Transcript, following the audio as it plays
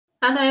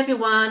Hello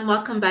everyone,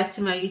 welcome back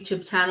to my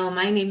YouTube channel.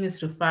 My name is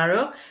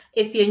Rufaro.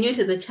 If you're new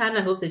to the channel,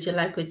 I hope that you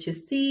like what you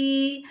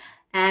see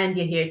and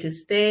you're here to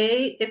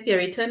stay. If you're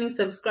a returning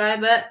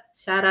subscriber,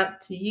 shout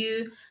out to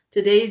you.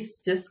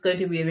 Today's just going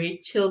to be a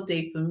very chill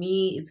day for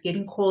me. It's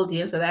getting cold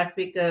here in South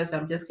Africa, so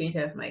I'm just going to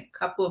have my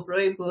cup of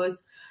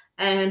rooibos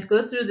and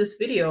go through this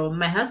video.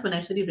 My husband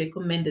actually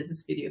recommended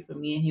this video for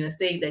me, and he was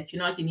saying that, you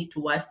know what, you need to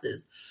watch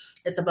this.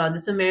 It's about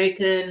this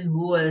American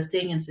who was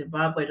staying in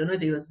Zimbabwe. I don't know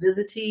if he was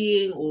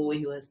visiting or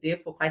he was there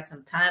for quite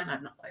some time.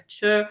 I'm not quite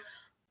sure.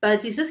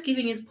 But he's just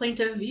giving his point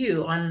of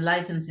view on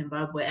life in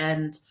Zimbabwe.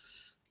 And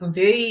I'm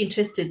very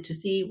interested to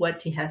see what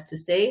he has to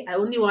say. I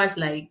only watched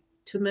like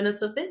 2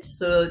 minutes of it.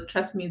 So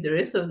trust me, the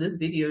rest of this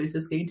video is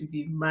just going to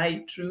be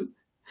my true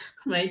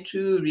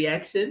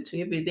reaction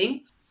to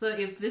everything. So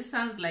if this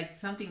sounds like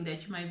something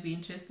that you might be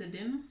interested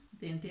in,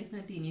 then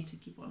definitely you need to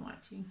keep on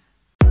watching.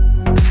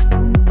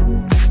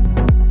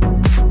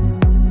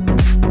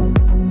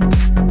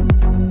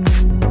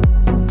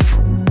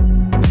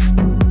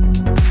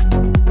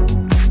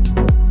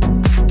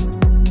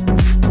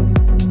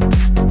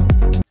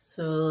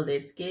 So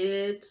let's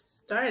get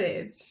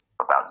started.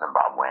 About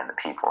Zimbabwe and the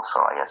people, so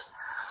I guess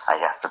I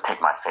have to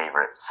pick my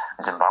favorites.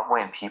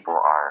 Zimbabwean people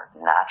are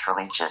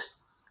naturally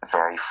just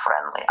very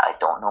friendly. I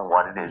don't know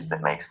what it is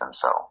that makes them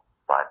so,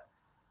 but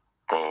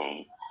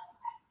they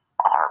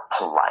are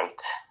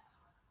polite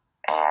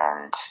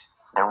and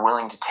they're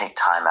willing to take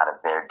time out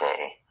of their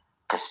day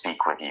to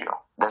speak with you.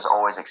 There's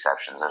always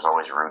exceptions. There's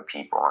always rude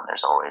people, and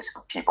there's always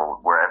people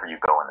wherever you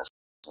go in this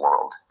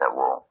world that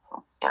will,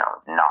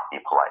 not be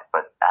polite.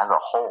 But as a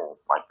whole,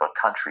 like, the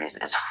country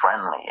is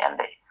friendly, and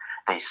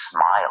they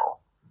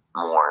smile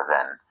more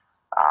than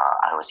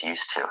I was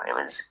used to. It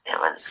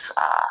was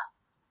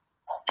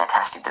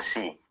fantastic to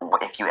see.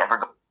 If you ever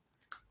go,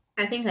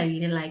 I think I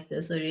really like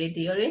this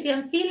already.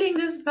 I'm feeling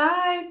this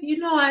vibe. You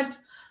know what?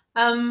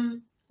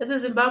 As a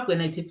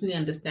Zimbabwean, I definitely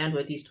understand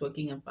what he's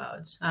talking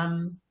about.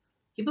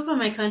 People from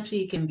my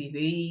country can be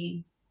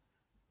very,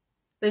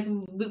 like,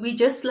 we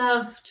just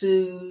love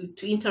to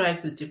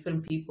interact with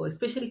different people,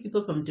 especially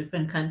people from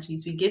different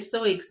countries. We get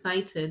so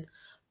excited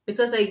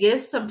because I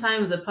guess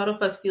sometimes a part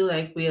of us feel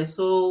like we are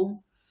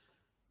so,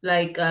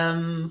 like,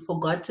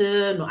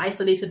 forgotten or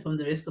isolated from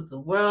the rest of the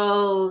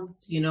world,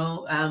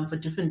 for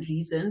different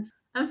reasons.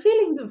 I'm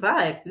feeling the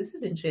vibe. This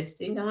is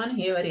interesting. I want to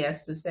hear what he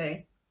has to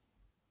say.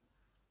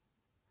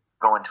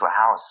 Go into a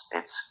house,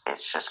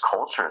 it's just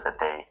culture that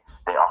they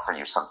offer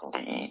you something to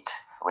eat.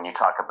 When you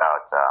talk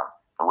about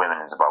women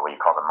in Zimbabwe, you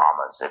call them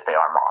mamas, if they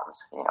are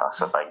moms,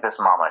 So like this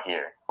mama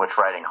here, which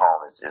writing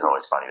home is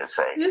always funny to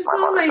say. This My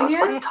mother mama goes, here?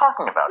 "What are you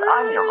talking about?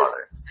 I'm your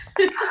mother."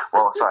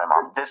 Well, sorry,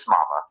 mom. This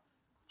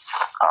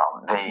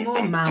mama. They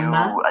more do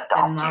mama than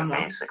adopt you, mama.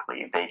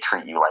 basically. They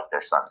treat you like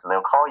their sons, and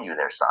they'll call you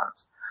their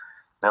sons.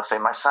 They'll say,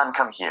 "My son,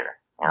 come here,"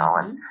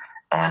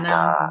 and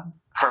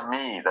for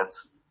me,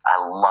 I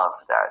love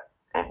that.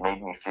 It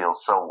made me feel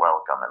so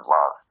welcome and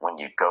loved. When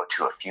you go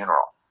to a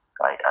funeral,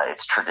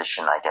 it's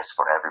tradition, I guess,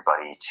 for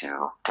everybody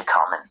to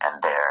come,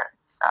 and the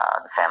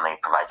family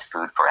provides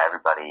food for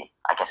everybody.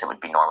 I guess it would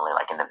be normally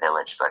like in the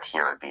village, but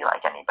here it would be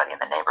like anybody in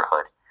the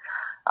neighborhood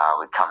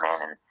would come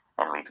in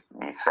and we'd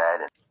be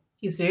fed.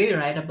 He's very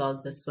right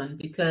about this one,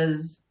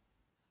 because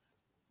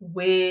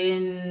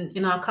when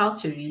in our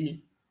culture,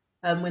 really,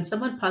 when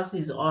someone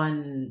passes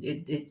on,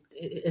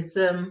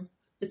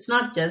 it's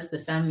not just the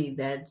family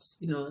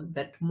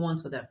that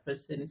mourns for that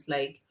person. It's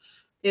like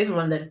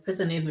everyone that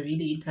person ever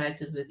really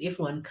interacted with.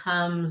 Everyone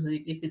comes.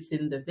 If it's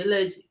in the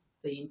village,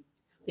 the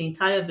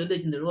entire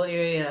village in the rural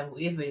area,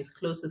 whoever is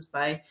closest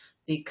by,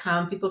 they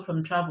come. People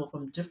travel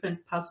from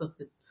different parts of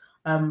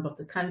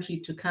the country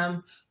to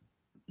come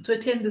to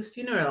attend this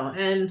funeral,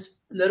 and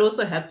that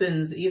also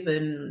happens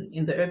even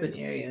in the urban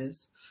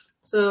areas.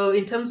 So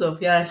in terms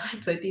of, I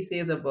like what he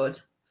says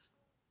about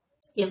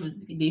if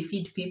they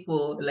feed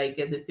people, like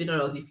at the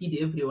funerals, you feed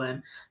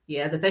everyone.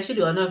 Yeah, that's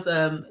actually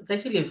it's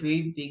actually a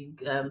very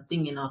big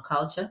thing in our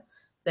culture,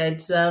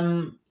 that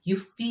you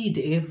feed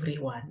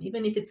everyone,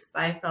 even if it's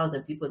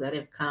 5,000 people that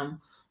have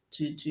come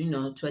to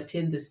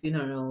attend this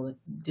funeral.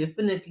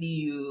 Definitely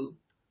you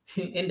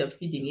end up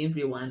feeding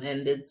everyone,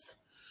 and it's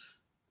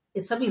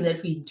something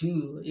that we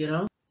do,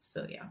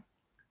 So yeah.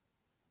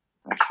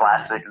 The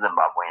classic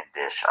Zimbabwean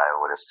dish,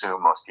 I would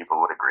assume most people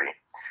would agree,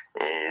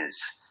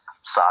 is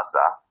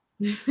sadza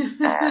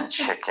and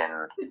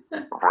chicken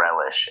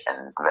relish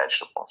and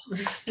vegetables.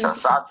 So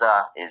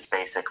sadza is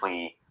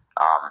basically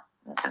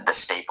the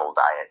staple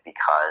diet,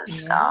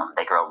 because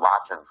they grow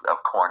lots of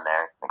corn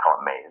there. They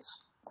call it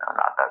maize.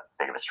 Not that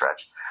big of a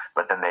stretch.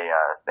 But then they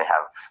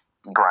have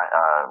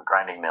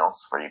grinding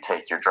mills where you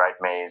take your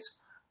dried maize,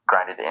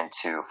 grind it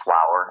into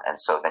flour, and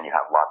so then you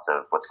have lots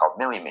of what's called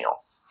millie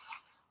meal.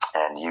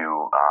 And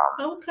you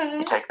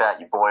take that,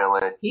 you boil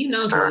it, He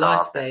knows stir a it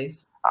lot, up,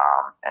 guys.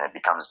 and it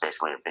becomes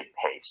basically a big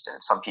paste.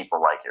 And some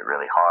people like it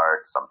really hard,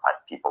 some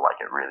people like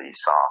it really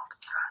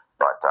soft.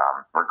 But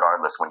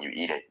regardless, when you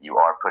eat it, you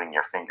are putting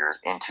your fingers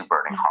into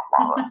burning hot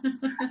lava.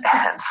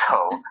 And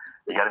so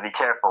you got to be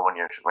careful when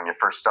you're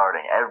first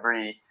starting.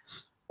 Every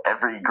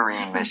Every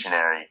green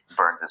missionary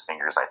burns his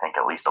fingers, I think,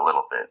 at least a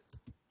little bit.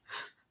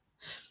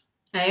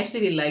 I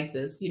actually like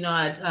this. You know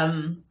what?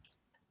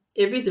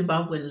 Every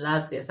Zimbabwean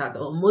loves their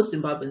salsa, or most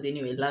Zimbabweans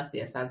anyway love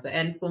their salsa.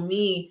 And for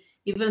me,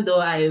 even though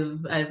I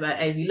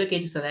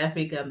relocated to South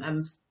Africa,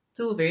 I'm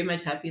still very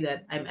much happy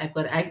that I've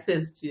got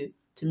access to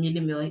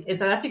mealie meal. In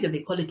South Africa, they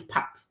call it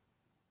pap.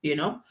 You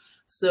know,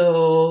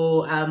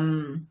 so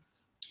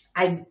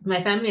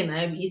my family and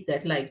I eat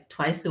that like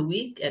twice a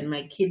week, and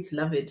my kids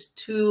love it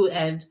too.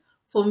 And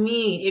for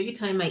me, every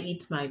time I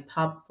eat my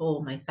pap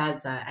or my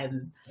salsa,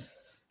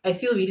 I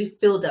feel really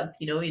filled up,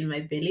 you know, in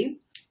my belly.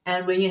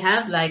 And when you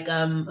have like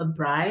a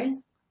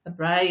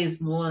braai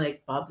is more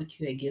like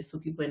barbecue, I guess, for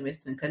people in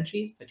Western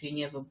countries. But when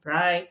you have a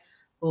braai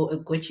or a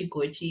gochi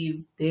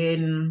gochi,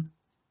 then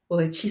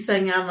or a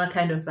chisanyama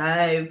kind of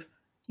vibe,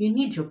 you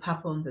need your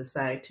pap on the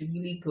side to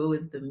really go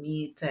with the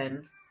meat.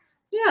 And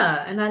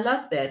yeah, and I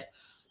love that.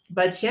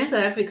 But here in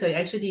South Africa,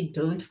 I actually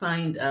don't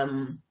find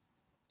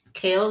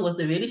kale was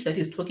the relish that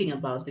he's talking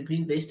about, the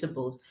green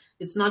vegetables.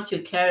 It's not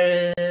your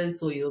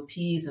carrots or your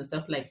peas and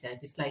stuff like that.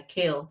 It's like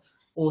kale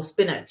or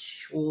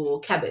spinach or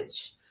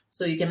cabbage.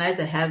 So you can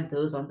either have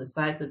those on the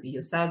side, so be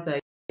your salsa,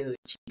 your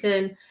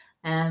chicken,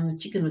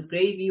 chicken with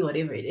gravy,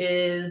 whatever it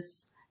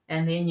is.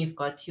 And then you've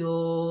got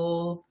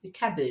your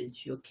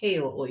cabbage, your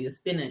kale, or your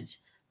spinach.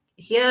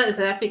 Here in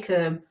South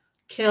Africa,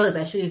 kale is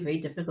actually very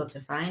difficult to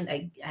find.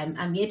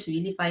 I'm yet to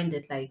really find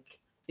it like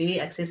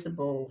very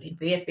accessible in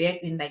very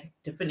in like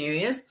different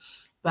areas.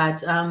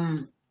 But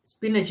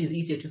spinach is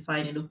easier to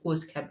find, and of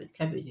course cabbage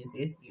is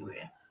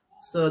everywhere.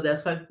 So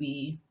that's what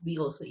we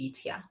also eat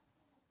here.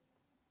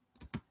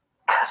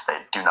 Yes, they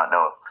do not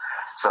know.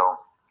 So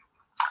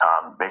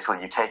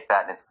basically, you take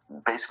that, and it's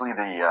basically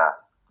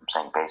I'm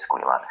saying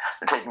basically a lot.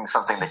 You're taking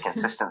something the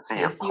consistency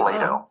Yes, of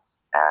Play-Doh,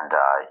 and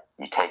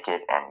you take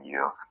it and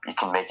you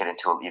can make it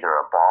into either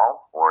a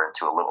ball or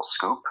into a little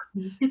scoop,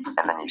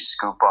 and then you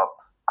scoop up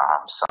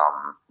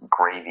some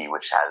gravy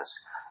which has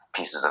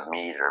pieces of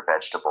meat or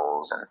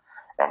vegetables,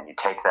 and you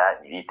take that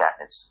and you eat that,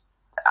 and it's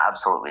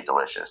absolutely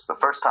delicious. The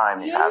first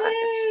time you have it,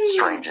 it's the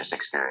strangest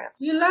experience.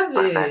 You love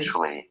but it.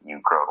 eventually you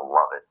grow to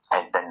love it.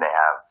 And then they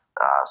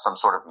have some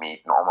sort of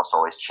meat, and almost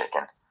always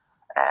chicken,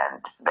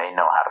 and they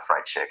know how to fry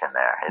chicken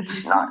there.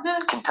 It's not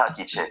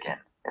Kentucky chicken.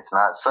 It's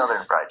not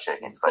Southern fried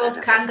chicken, It's but called it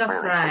is kanga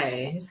really fry.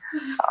 tasty.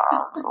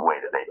 The way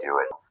that they do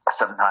it.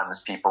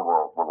 Sometimes people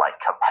will like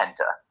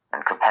kapenta,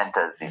 and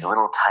kapenta is these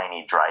little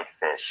tiny dried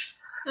fish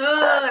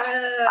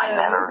that I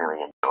never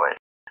really enjoyed.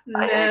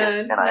 I ate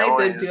it, and I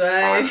always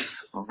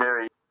was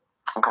very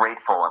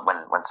grateful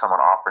when someone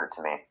offered it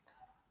to me.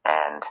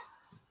 And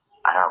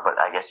I don't know, but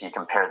I guess you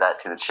compare that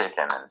to the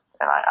chicken,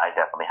 and I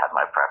definitely had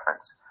my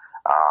preference.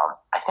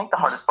 I think the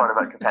hardest part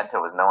about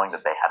kapenta was knowing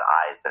that they had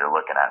eyes that are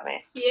looking at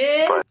me.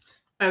 Yes. But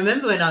I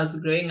remember when I was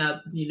growing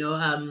up, you know,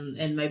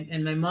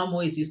 and my mom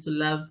always used to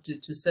love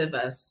to serve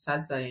us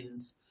salsa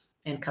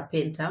and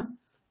kapenta.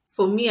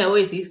 For me, I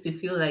always used to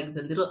feel like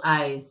the little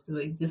eyes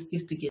just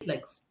used to get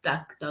like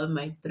stuck down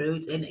my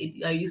throat, and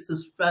I used to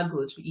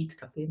struggle to eat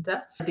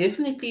kapenta.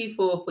 Definitely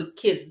for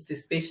kids,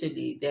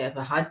 especially, they have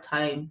a hard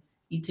time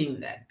eating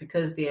that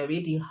because they are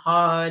really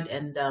hard,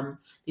 and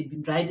they've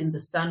been dried in the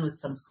sun with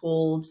some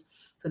salt,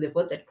 so they've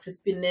got that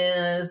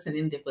crispiness, and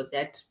then they've got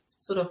that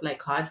sort of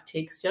like hard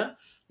texture,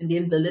 and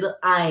then the little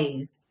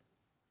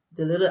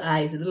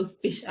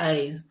fish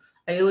eyes.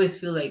 I always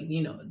feel like,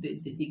 you know, they're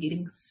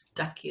getting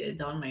stuck here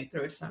down my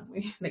throat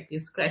somewhere, like they're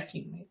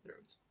scratching my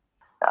throat.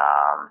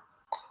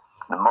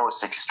 The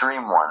most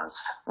extreme ones,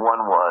 one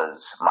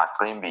was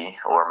Maklimbi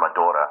or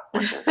Madora,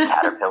 which is the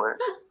caterpillars.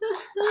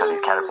 So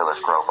these caterpillars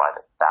grow by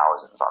the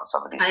thousands on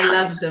some of these trees. I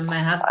love them.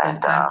 My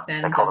husband can't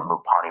stand them. They call them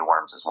mupani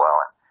worms as well.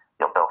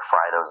 And they'll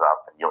fry those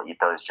up, and you'll eat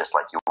those just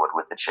like you would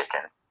with the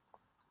chicken.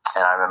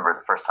 And I remember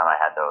the first time I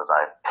had those,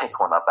 I pick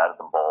one up out of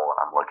the bowl, and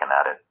I'm looking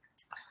at it.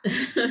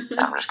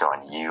 I'm just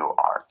going, you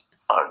are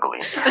ugly.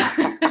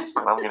 I'm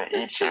going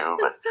to eat you,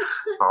 but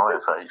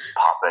so you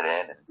pop it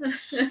in,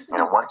 and you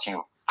know, once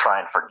you try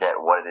and forget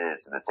what it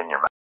is that's in your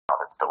mouth,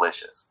 it's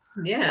delicious.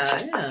 Yeah, it's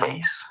just the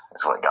face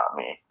is what got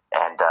me.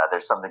 And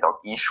there's something called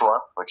ishwa,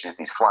 which is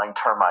these flying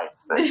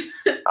termites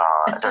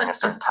that during a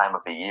certain time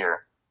of the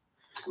year,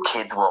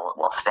 kids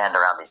will stand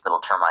around these little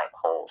termite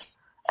holes.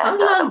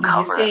 And how long did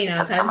you stay in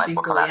our country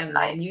for, young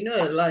man? You know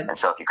a lot. And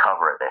so if you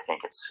cover it, they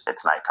think it's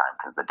nighttime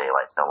because the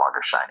daylight's no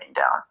longer shining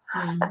down.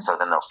 Mm-hmm. And so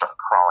then they'll start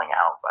crawling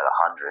out by the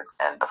hundreds.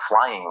 And the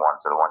flying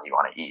ones are the ones you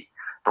want to eat.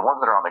 The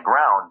ones that are on the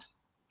ground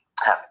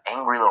have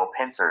angry little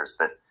pincers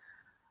that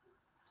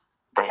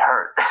they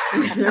hurt.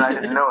 And I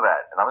didn't know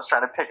that. And I was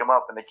trying to pick them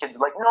up, and the kids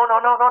were like, no,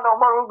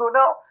 Marugu,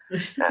 no.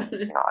 And,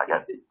 you know, I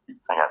got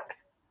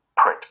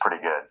pricked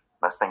pretty good.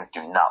 Those things do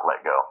not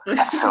let go.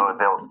 And so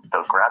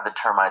they'll grab the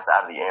termites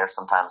out of the air.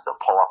 Sometimes they'll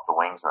pull off the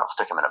wings and they'll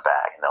stick them in a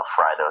bag, and they'll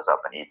fry those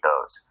up and eat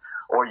those.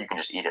 Or you can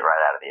just eat it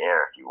right out of the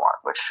air if you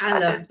want, which I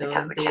did those.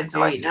 Because the kids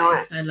are like, do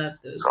it. I love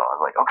those. So I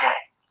was like, okay.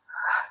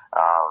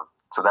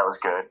 So that was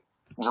good.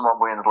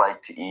 Zimbabweans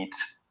like to eat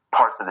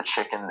parts of the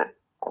chicken that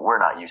we're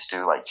not used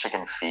to, like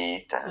chicken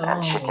feet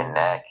and chicken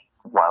neck.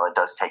 while it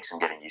does take some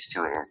getting used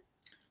to it.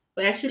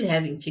 We're actually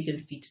having chicken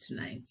feet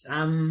tonight.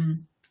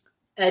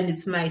 And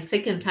it's my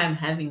second time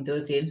having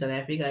those here in South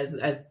Africa.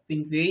 I've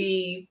been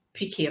very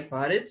picky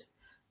about it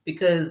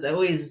because I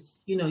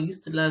always,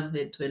 used to love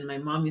it when my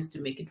mom used to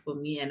make it for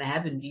me, and I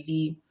haven't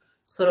really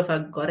sort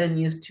of gotten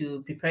used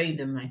to preparing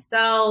them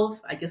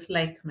myself. I just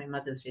like my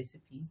mother's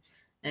recipe,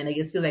 and I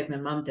just feel like my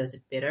mom does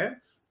it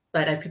better.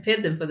 But I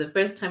prepared them for the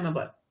first time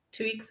about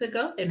 2 weeks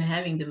ago, and I'm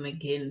having them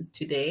again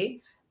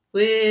today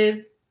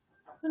with,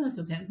 I don't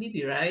know,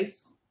 maybe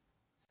rice,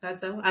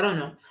 starter, I don't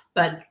know,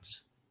 but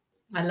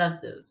I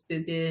love those.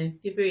 They're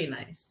very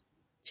nice.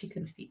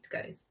 Chicken feet,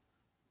 guys.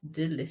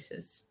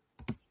 Delicious.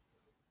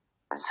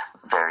 It's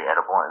very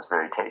edible and it's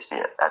very tasty.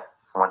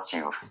 Once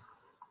you've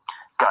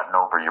gotten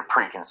over your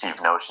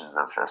preconceived notions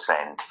of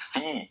saying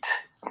feet,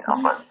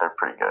 but they're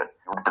pretty good.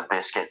 The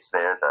biscuits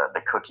there,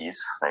 the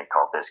cookies they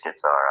call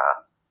biscuits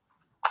are,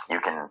 you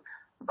can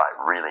buy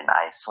really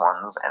nice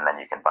ones, and then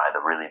you can buy the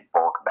really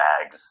bulk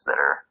bags that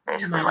are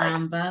basically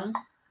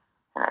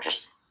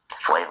just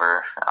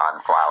flavor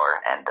on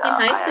flour. And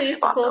I still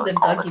used to call them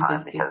doggy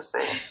because biscuits.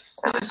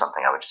 it was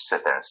something I would just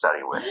sit there and study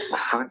with. The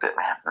food that,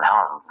 man,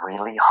 now I'm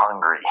really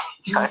hungry.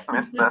 I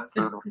miss that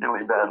food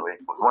really badly.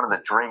 One of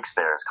the drinks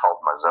there is called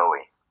mazoe,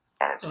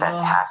 and it's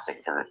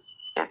fantastic because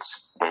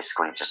it's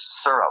basically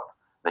just syrup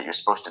that you're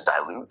supposed to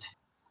dilute.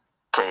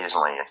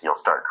 Occasionally, you'll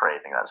start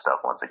craving that stuff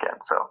once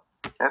again, so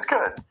it's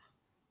good.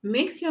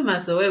 Mix your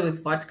mazoe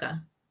with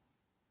vodka.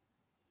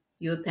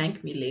 You'll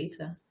thank me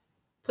later.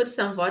 Put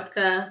some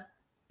vodka,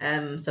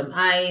 some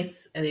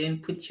ice, and then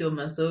put your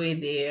mazoe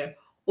there.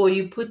 Or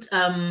you put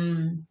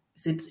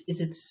is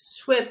it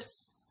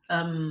Schweppes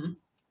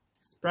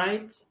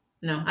Sprite?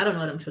 No, I don't know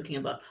what I'm talking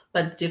about.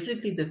 But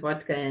definitely the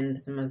vodka and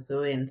the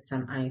mazoe and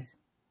some ice.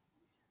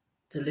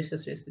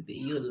 Delicious recipe.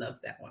 You'll love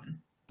that one.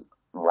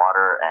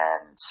 Water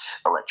and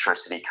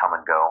electricity come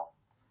and go.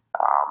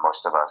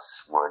 Most of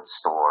us would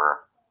store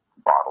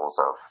bottles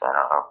of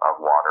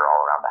water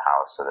all around the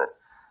house so that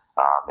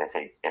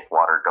if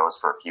water goes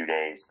for a few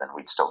days, then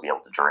we'd still be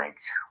able to drink.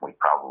 We'd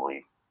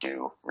probably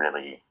do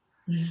really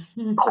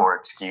poor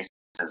excuses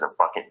of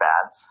bucket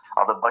baths.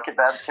 Although bucket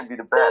baths can be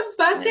the best.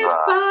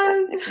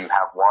 If you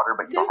have water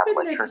but you don't have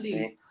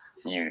electricity,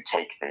 you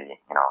take the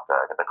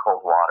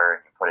cold water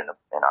and you put it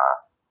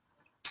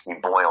you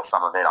boil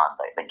some of it on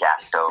the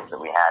gas stoves that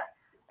we had,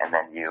 and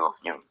then you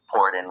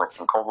pour it in with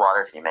some cold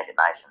water so you make it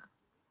nice and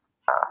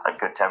a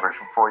good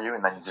temperature for you,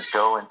 and then you just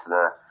go into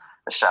the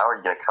shower,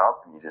 you get a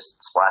cup, and you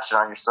just splash it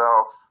on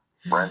yourself,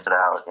 rinse it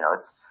out.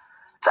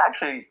 It's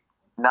actually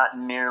not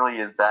nearly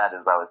as bad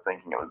as I was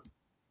thinking it was.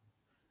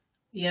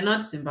 You're not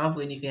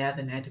Zimbabwean if you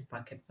haven't had a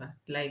bucket bath.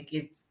 Like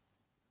it's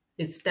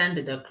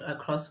standard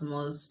across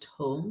most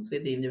homes,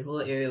 whether in the rural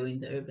area or in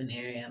the urban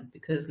area,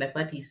 because like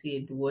what he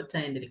said, water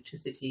and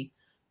electricity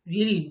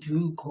really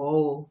do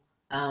go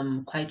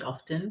quite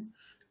often.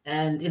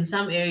 And in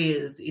some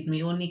areas, it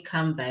may only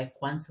come back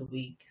once a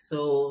week.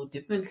 So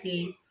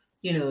definitely,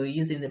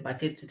 using the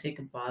bucket to take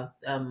a bath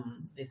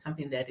is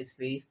something that is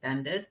very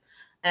standard.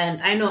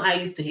 And I know I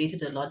used to hate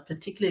it a lot,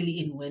 particularly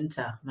in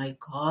winter. My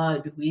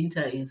God,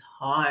 winter is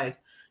hard.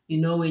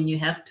 When you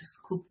have to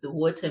scoop the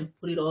water and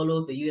put it all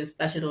over you and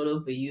splash it all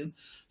over you,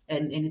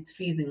 and it's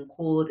freezing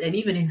cold. And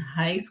even in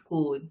high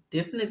school,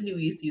 definitely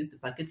we used to use the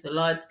buckets a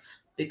lot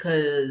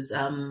because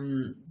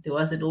there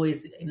wasn't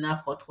always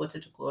enough hot water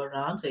to go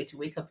around. So I had to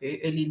wake up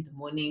very early in the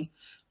morning.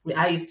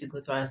 I used to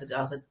go through, I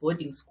was at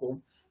boarding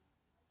school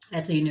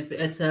at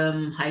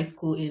high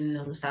school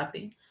in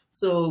Rufaro.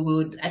 So we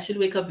would actually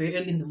wake up very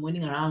early in the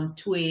morning around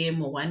 2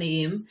 a.m. or 1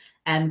 a.m.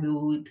 and we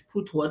would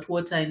put hot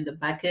water in the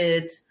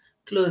bucket,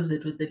 close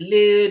it with the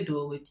lid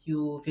or with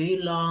your very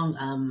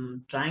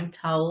long drying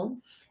towel,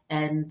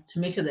 and to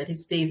make sure that it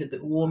stays a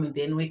bit warm, and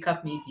then wake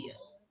up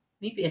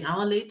maybe an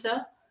hour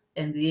later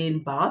and then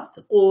bath,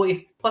 or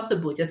if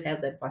possible, just have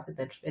that bath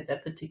at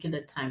that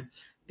particular time,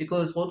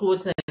 because hot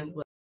water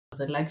was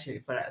a luxury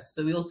for us.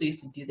 So we also used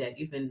to do that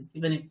even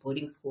in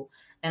boarding school.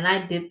 And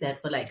I did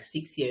that for like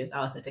 6 years. I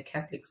was at a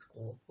Catholic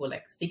school for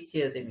like 6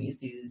 years, and we used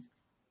to use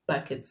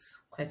buckets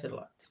quite a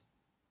lot.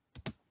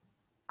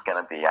 It's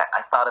gonna be. I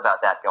thought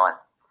about that going,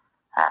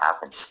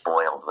 I've been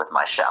spoiled with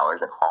my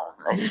showers at home.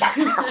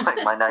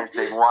 Like my nice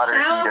big water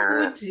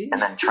heater,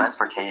 and then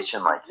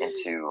transportation like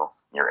into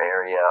your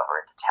area or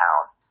into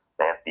town.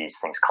 They have these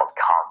things called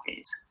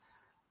combis.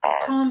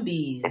 And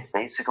it's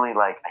basically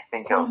like, I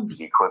think of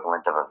the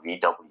equivalent of a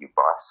VW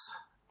bus.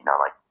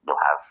 Like you'll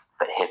have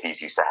the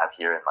hippies used to have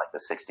here in like the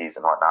 60s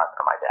and whatnot,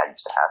 or my dad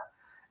used to have.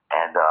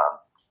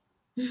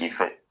 And you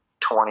fit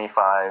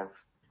 25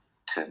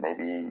 to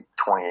maybe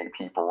 28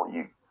 people.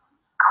 You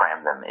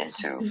cram them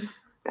into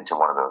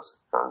one of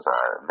those vans.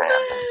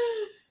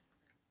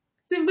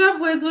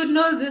 Zimbabweans would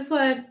know this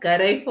one.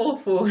 Garai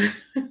fofo.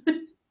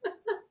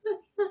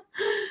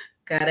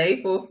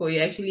 Garai fofo. You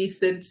actually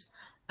sit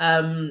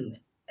on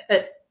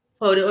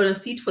a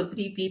seat for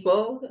 3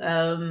 people.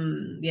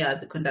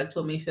 The conductor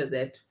will make sure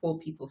that 4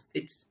 people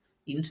fit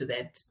into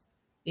that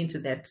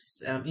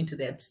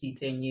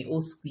seat, and you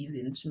all squeeze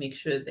in to make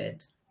sure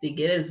that they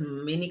get as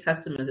many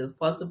customers as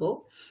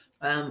possible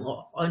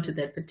onto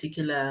that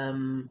particular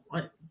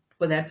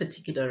for that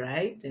particular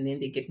ride, and then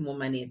they get more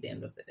money at the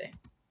end of the day.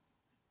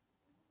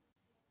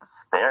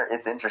 There,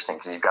 it's interesting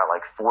because you've got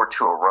like 4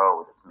 to a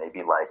row that's maybe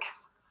like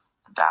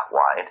that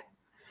wide.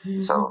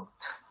 Mm-hmm. So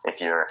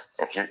if you're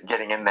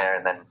getting in there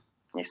and then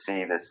you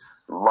see this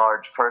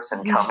large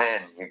person come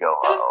in, you go,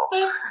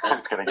 uh-oh,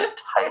 it's going to get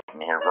tight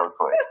in here real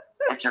quick.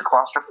 If you're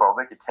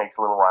claustrophobic, it takes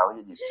a little while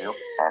to get used to,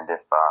 and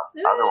if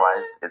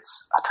otherwise,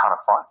 it's a ton of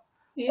fun.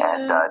 Yeah.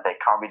 And the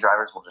combi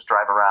drivers will just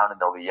drive around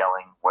and they'll be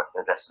yelling what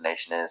their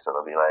destination is. So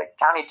they'll be like,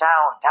 "Towny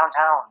town,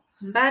 downtown."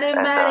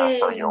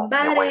 So you'll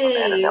wait for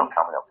them, and they'll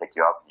come and they'll pick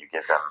you up, and you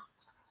give them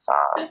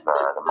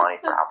the money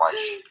for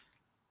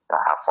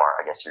how far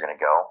I guess you're going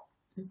to go,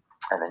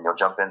 and then you'll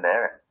jump in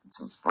there.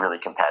 It's really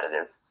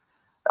competitive,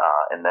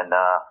 and then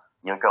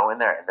you'll go in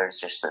there, and there's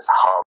just this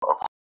hub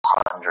of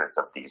hundreds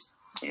of these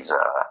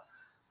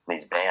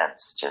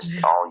bands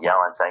just all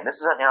yelling, saying,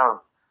 "This is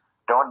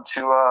going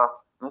to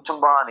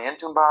Mtumbani and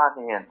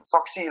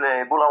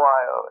Soxile,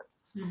 Bulawayo."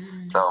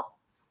 Mm-hmm. So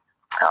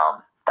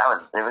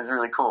it was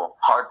really cool.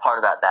 Hard part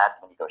about that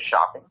is when you go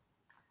shopping,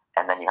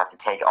 and then you have to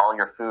take all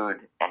your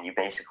food, and you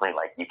basically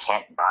you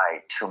can't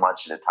buy too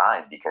much at a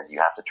time because you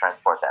have to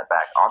transport that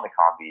back on the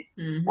combi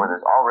mm-hmm. where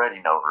there's already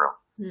no room,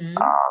 mm-hmm.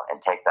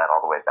 And take that all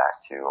the way back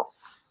to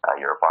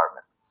your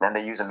apartment. Then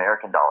they use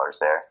American dollars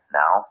there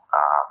now,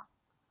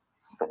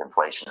 with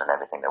inflation and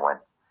everything that went.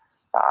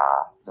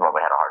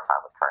 Zimbabwe had a hard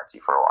time with currency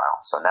for a while,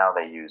 so now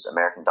they use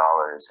American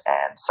dollars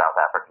and South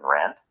African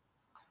rand.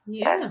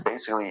 Yeah, and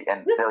basically,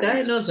 this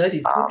guy knows what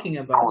he's talking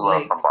about.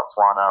 Pula from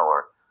Botswana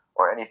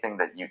or anything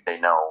that they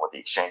know what the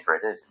exchange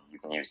rate is, and you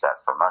can use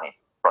that for money.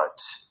 But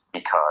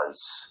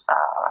because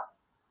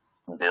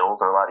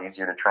bills are a lot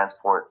easier to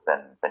transport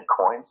than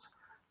coins,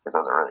 because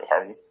those are really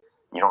heavy,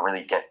 you don't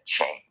really get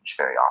change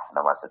very often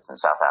unless it's in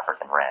South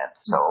African rand.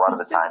 So a lot of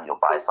the time you'll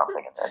buy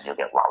something and then you'll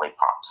get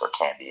lollipops or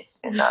candy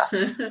in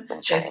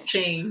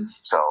change.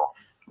 So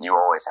you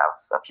always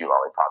have a few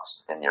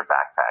lollipops in your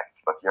backpack.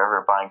 But if you're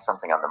ever buying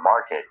something on the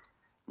market,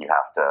 you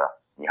have to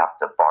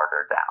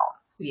barter down.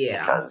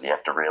 Yeah. Because you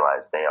have to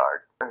realize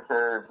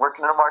they're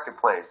working in a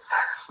marketplace.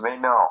 They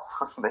know.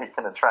 They're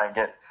going to try and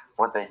get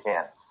what they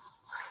can.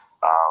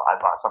 I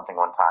bought something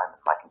one time,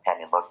 and my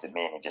companion looked at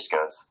me and he just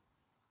goes,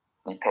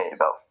 "You paid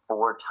about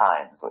 4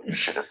 times what you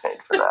should have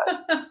paid for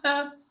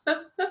that."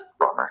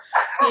 Bummer.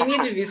 You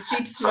need to be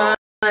street smart.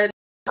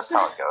 That's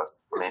how it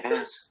goes. It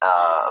is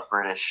a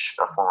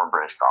former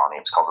British colony.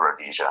 It's called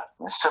Rhodesia.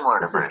 It's similar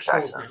to British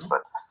accents,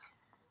 but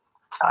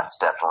it's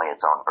definitely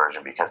its own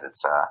version because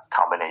it's a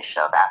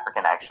combination of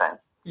African accent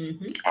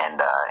mm-hmm.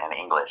 and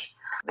English.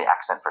 The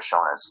accent for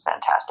Shona is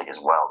fantastic as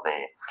well.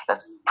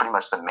 That's pretty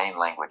much the main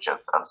language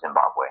of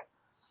Zimbabwe.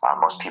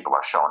 Most people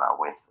are Shona,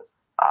 with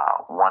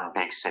one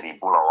big city,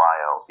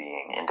 Bulawayo,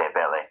 being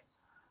Ndebele,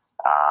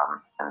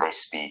 and they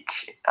speak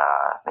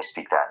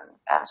that,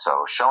 and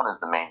so Shona is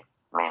the main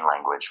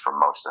language for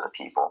most of the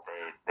people.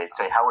 They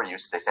say, "How are you?"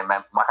 So they say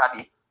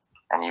 "Makadi,"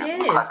 and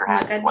you clap your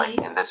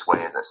hands in this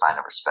way as a sign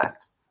of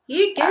respect.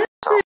 You get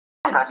it.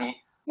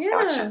 Makadi,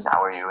 which is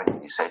 "How are you?"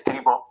 and you say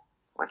 "Tiribo,"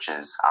 which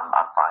is "I'm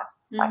fine."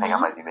 Mm-hmm. I think I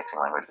might be mixing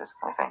languages.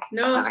 I think.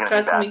 No,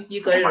 trust me,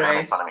 you got it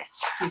right.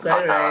 You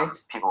got it right.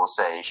 People will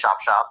say "shop,"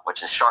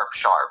 which is sharp,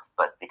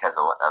 but because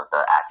of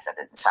the accent,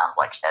 it sounds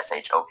like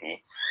SHOP.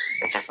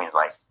 It just means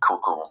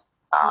cool.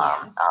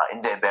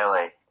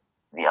 Ndebele,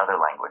 the other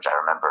language, I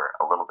remember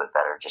a little bit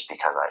better just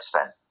because I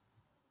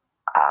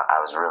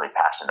was really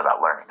passionate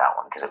about learning that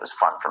one because it was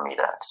fun for me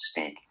to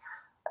speak.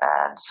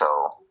 And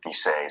so you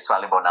say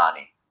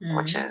 "Salibonani," mm-hmm.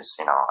 which is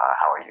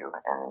how are you,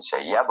 and you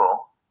say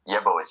 "Yebo."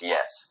 Yebo is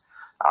yes.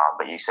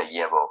 But you say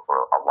 "yebo" for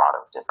a lot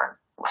of different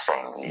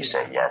things. You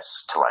say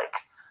yes to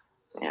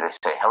they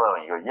say hello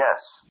and you go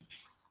yes.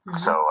 Mm-hmm.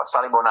 So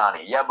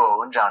 "Salibonani,"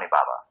 "Yebo unjani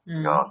baba." Mm-hmm.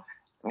 You go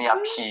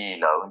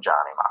 "Niapilo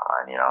unjani mama,"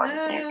 and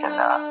you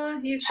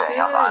can say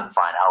 "I'm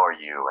fine. How are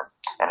you?"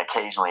 And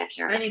occasionally if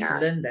you're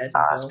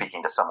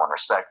speaking to someone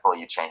respectful,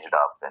 you change it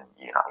up and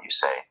you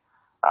say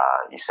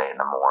it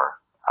in a more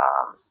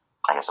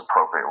I guess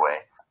appropriate way.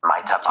 My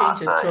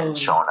tapasa in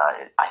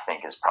Shona, I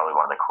think, is probably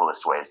one of the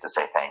coolest ways to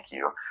say thank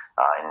you.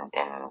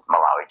 In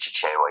Malawi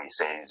Chichewa, you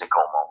say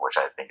 "Zikomo," which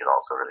I think is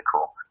also really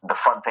cool. The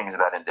fun things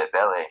about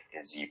Ndebele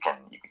is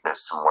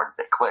there's some words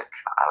that click.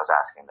 I was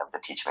asking them to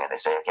teach me, and they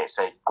say, "Okay,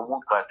 say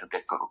 "Kumukatu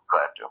get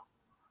kukatu."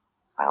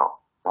 I go,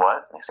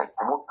 "What?" And they say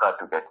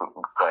 "Kumukatu get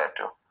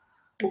kukatu."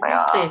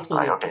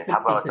 Okay,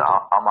 how about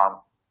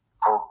 "Amam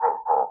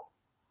Koko?"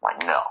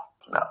 Like, no.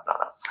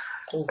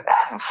 Cool.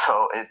 And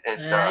so it's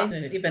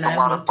a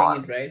lot of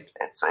fun. Right?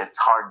 It's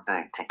hard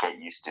to get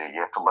used to. You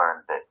have to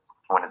learn that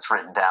when it's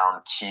written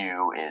down,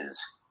 Q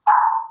is,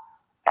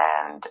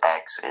 and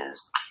X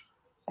is,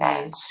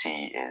 and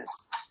C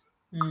is,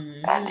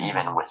 and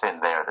even within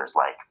there's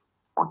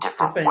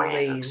different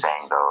ways of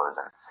saying those.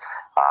 And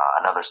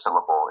another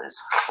syllable is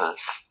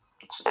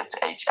it's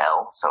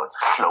HL, so it's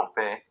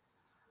hlope.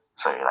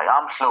 So you're like,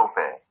 "I'm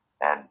hlope,"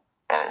 and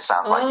it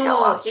sounds like you got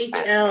a lot of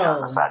spit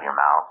on the side of your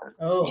mouth,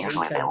 and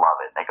usually they love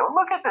it. They go,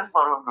 "Look at like this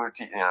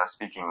Marungu,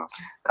 speaking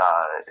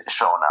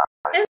Shona.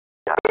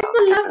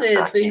 People love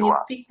it when you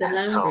speak the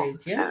language.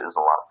 So yeah, it was a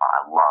lot of fun.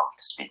 I loved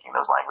speaking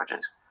those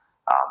languages.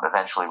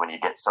 Eventually, when you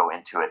get so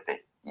into it that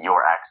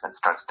your accent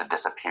starts to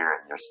disappear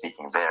and you're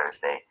speaking theirs,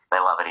 they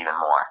love it even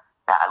more.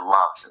 I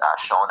loved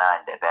Shona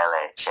and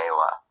Debele,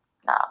 Chewa.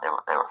 No,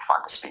 they were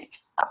fun to speak.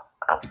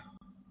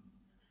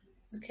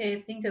 Okay,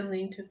 I think I'm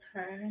going to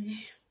cry.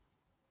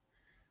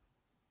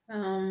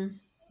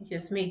 It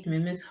just made me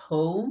miss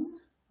home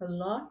a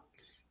lot.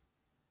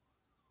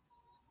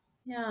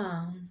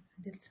 Yeah,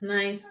 it's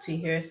nice to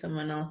hear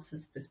someone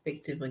else's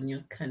perspective on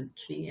your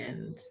country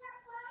and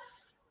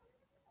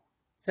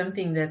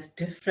something that's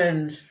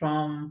different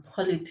from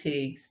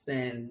politics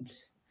and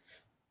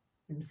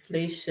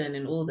inflation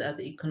and all the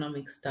other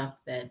economic stuff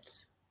that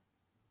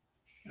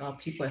our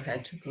people have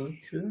had to go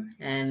through.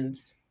 And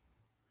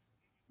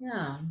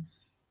yeah,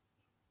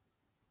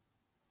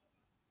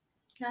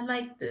 I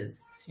like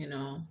this,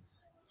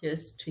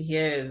 just to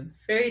hear a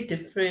very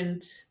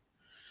different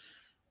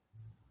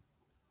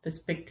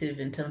perspective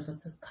in terms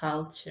of the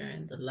culture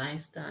and the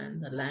lifestyle and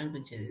the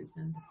languages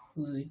and the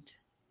food.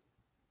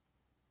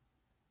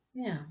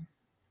 Yeah.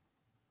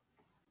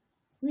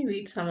 Let me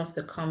read some of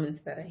the comments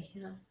that I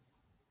hear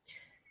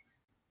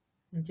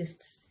and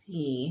just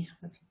see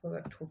what people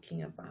are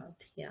talking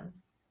about here.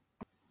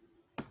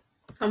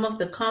 Some of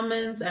the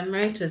comments: I'm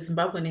married to a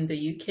Zimbabwean in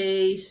the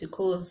UK. She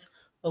calls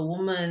a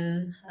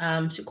woman,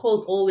 she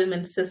calls all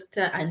women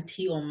sister,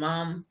 auntie, or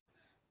mom.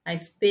 I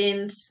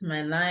spend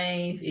my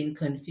life in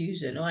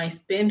confusion. I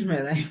spend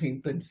my life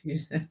in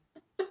confusion.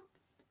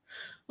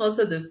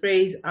 Also, the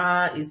phrase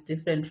is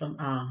different from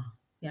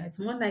Yeah, it's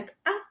more like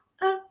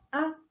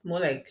more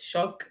like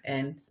shock,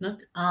 and it's not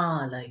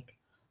like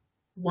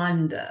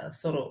wonder,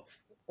 sort of,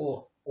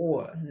 or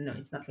no,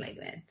 it's not like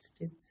that.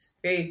 It's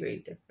very,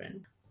 very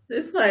different.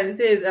 This one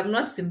says, I'm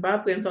not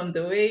Zimbabwean from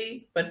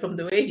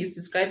the way he's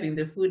describing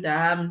the food.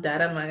 Dara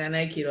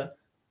Magana Kiro.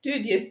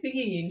 Dude, you're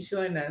speaking in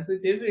Shona, so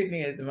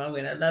definitely a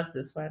Zimbabwean. I love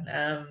this one.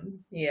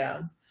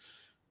 Yeah.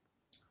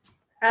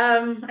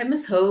 I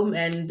miss home,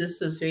 and this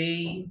was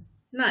very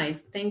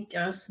nice. I think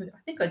I'll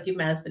give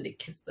my husband a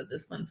kiss for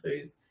this one, for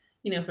his,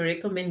 for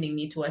recommending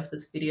me to watch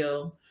this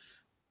video.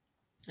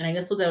 And I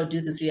just thought I would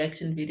do this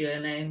reaction video,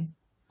 and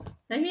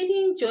I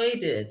really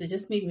enjoyed it. It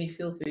just made me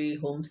feel very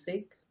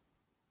homesick,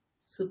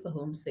 super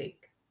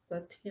homesick.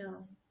 But yeah,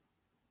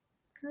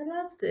 I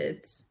loved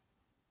it.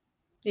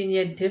 And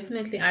you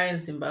definitely are in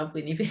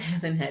Zimbabwe if you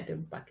haven't had a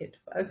bucket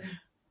bath.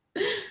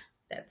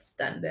 That's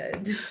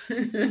standard.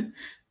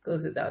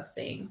 Goes without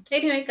saying.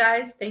 Anyway,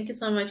 guys, thank you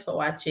so much for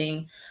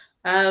watching.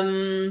 I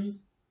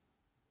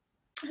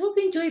hope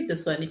you enjoyed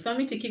this one. If you want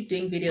me to keep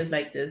doing videos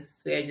like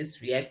this where I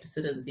just react to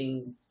certain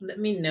things, let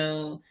me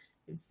know.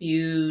 If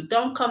you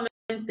don't comment,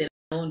 then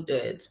I won't do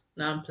it.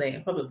 Now I'm playing. I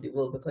probably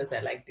will, because I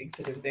like doing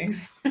certain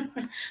things.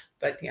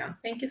 But yeah,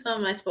 thank you so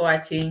much for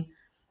watching.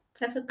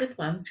 Have a good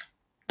one.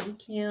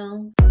 Thank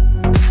you.